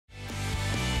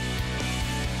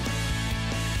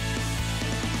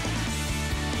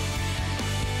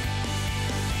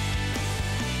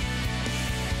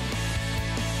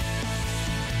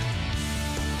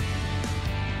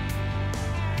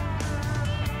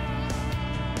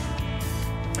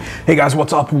Hey guys,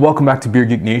 what's up? Welcome back to Beer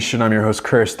Geek Nation. I'm your host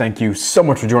Chris. Thank you so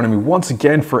much for joining me once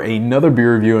again for another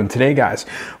beer review. And today, guys,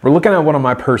 we're looking at one of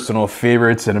my personal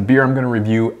favorites and a beer I'm going to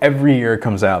review every year it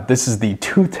comes out. This is the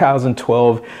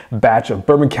 2012 batch of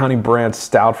Bourbon County brand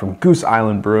stout from Goose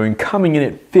Island Brewing, coming in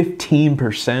at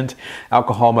 15%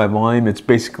 alcohol by volume. It's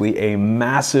basically a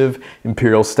massive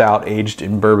imperial stout aged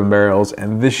in bourbon barrels.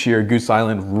 And this year, Goose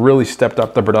Island really stepped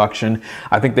up the production.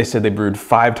 I think they said they brewed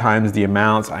 5 times the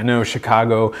amounts. I know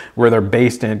Chicago, where they're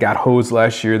based in, got hosed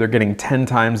last year. They're getting 10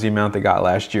 times the amount they got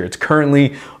last year. It's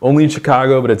currently only in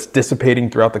Chicago, but it's dissipating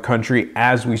throughout the country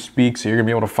as we speak. So you're gonna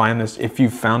be able to find this if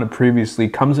you've found it previously.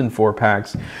 Comes in 4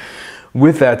 packs.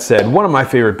 With that said, one of my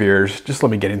favorite beers. Just let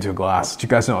me get into a glass. So you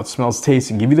guys know how it smells,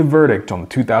 tastes, and give you the verdict on the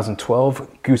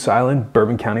 2012 Goose Island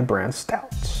Bourbon County brand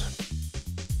stout.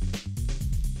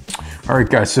 All right,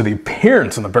 guys, so the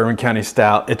appearance on the Bourbon County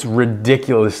Stout, it's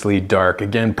ridiculously dark.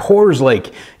 Again, pours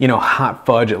like, you know, hot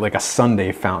fudge at like a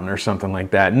sundae fountain or something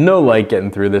like that. No light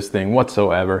getting through this thing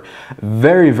whatsoever.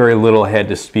 Very, very little head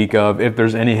to speak of. If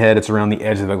there's any head, it's around the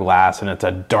edge of the glass, and it's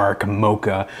a dark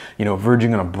mocha, you know,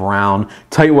 verging on a brown.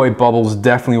 Tight white bubbles,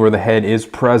 definitely where the head is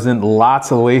present.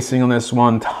 Lots of lacing on this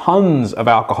one. Tons of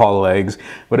alcohol legs,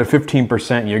 but at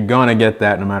 15%, you're gonna get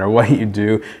that no matter what you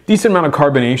do. Decent amount of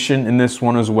carbonation in this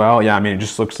one as well. Yeah, I mean, it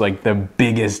just looks like the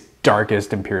biggest,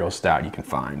 darkest imperial stout you can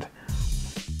find.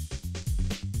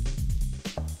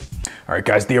 All right,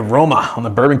 guys, the aroma on the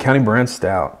Bourbon County brand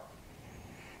stout.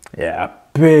 Yeah,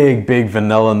 big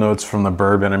vanilla notes from the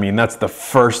bourbon. I mean, that's the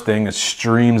first thing that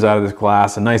streams out of this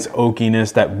glass. A nice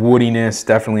oakiness, that woodiness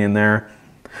definitely in there.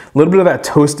 A little bit of that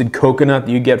toasted coconut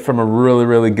that you get from a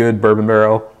really good bourbon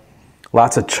barrel.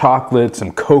 Lots of chocolate,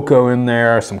 some cocoa in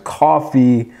there, some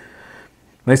coffee.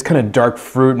 Nice kind of dark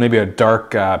fruit, maybe a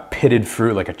dark pitted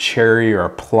fruit like a cherry or a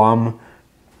plum.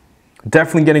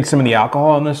 Definitely getting some of the alcohol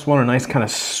on this one, a nice kind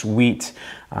of sweet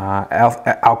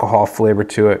alcohol flavor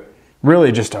to it.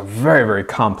 Really just a very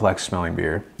complex smelling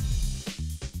beer.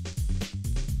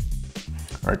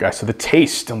 All right, guys, so the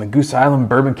taste on the Goose Island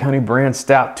Bourbon County brand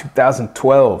stout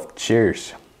 2012.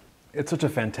 Cheers. It's such a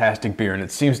fantastic beer, and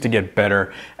it seems to get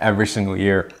better every single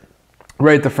year.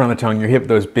 Right at the front of the tongue, you're hit with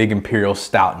those big imperial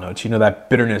stout notes. You know, that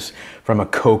bitterness from a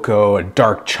cocoa, a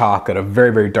dark chocolate, a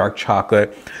very dark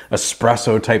chocolate,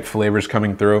 espresso type flavors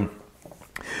coming through.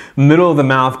 Middle of the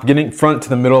mouth, getting front to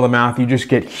the middle of the mouth, you just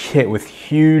get hit with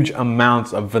huge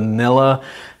amounts of vanilla,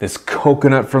 this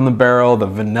coconut from the barrel, the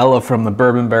vanilla from the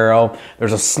bourbon barrel.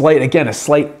 There's a slight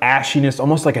ashiness,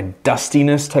 almost like a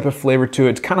dustiness type of flavor to it.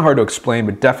 It's kind of hard to explain,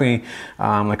 but definitely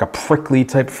like a prickly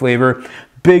type flavor.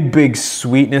 Big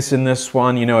sweetness in this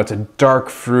one. You know, it's a dark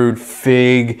fruit,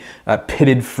 fig,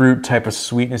 pitted fruit type of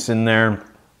sweetness in there.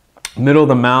 Middle of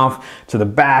the mouth to the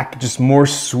back, just more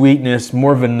sweetness,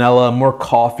 more vanilla, more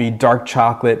coffee, dark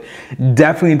chocolate.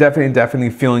 Definitely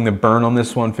feeling the burn on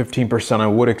this one. 15%, I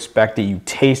would expect it. You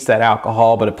taste that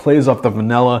alcohol, but it plays off the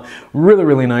vanilla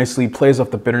really nicely. Plays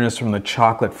off the bitterness from the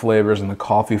chocolate flavors and the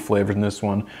coffee flavors in this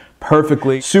one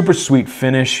perfectly. Super sweet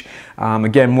finish.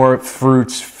 Again, more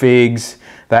fruits, figs,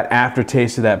 that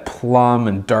aftertaste of that plum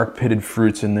and dark pitted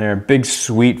fruits in there. Big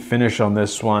sweet finish on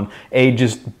this one. A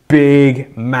just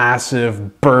big,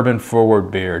 massive bourbon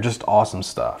forward beer. Just awesome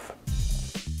stuff.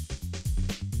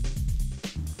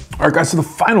 All right, guys, so the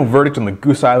final verdict on the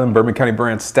Goose Island Bourbon County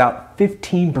brand stout,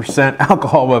 15%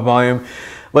 alcohol by volume.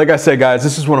 Like I said, guys,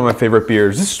 this is one of my favorite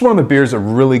beers. This is one of the beers that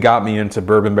really got me into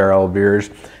bourbon barrel beers.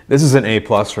 This is an A+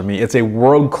 for me. It's a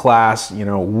world-class, you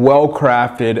know,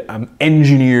 well-crafted,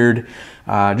 engineered,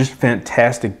 just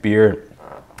fantastic beer.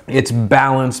 It's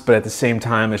balanced, but at the same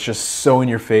time, it's just so in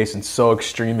your face and so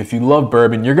extreme. If you love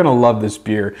bourbon, you're gonna love this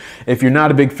beer. If you're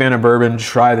not a big fan of bourbon,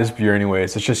 try this beer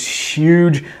anyways. It's just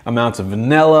huge amounts of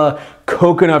vanilla,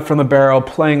 coconut from the barrel,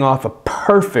 playing off a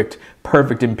perfect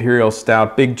imperial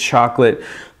stout, big chocolate,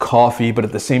 coffee, but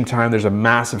at the same time, there's a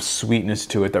massive sweetness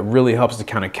to it that really helps to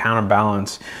kind of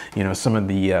counterbalance, you know, some of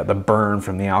the burn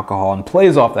from the alcohol and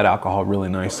plays off that alcohol really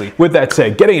nicely. With that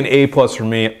said, getting an A+ for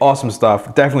me, awesome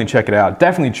stuff. Definitely check it out.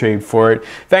 Definitely trade for it.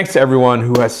 Thanks to everyone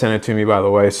who has sent it to me, by the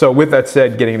way. So with that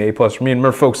said, getting an A+ for me. And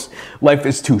remember, folks, life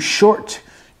is too short.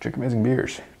 Drink amazing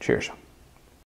beers. Cheers.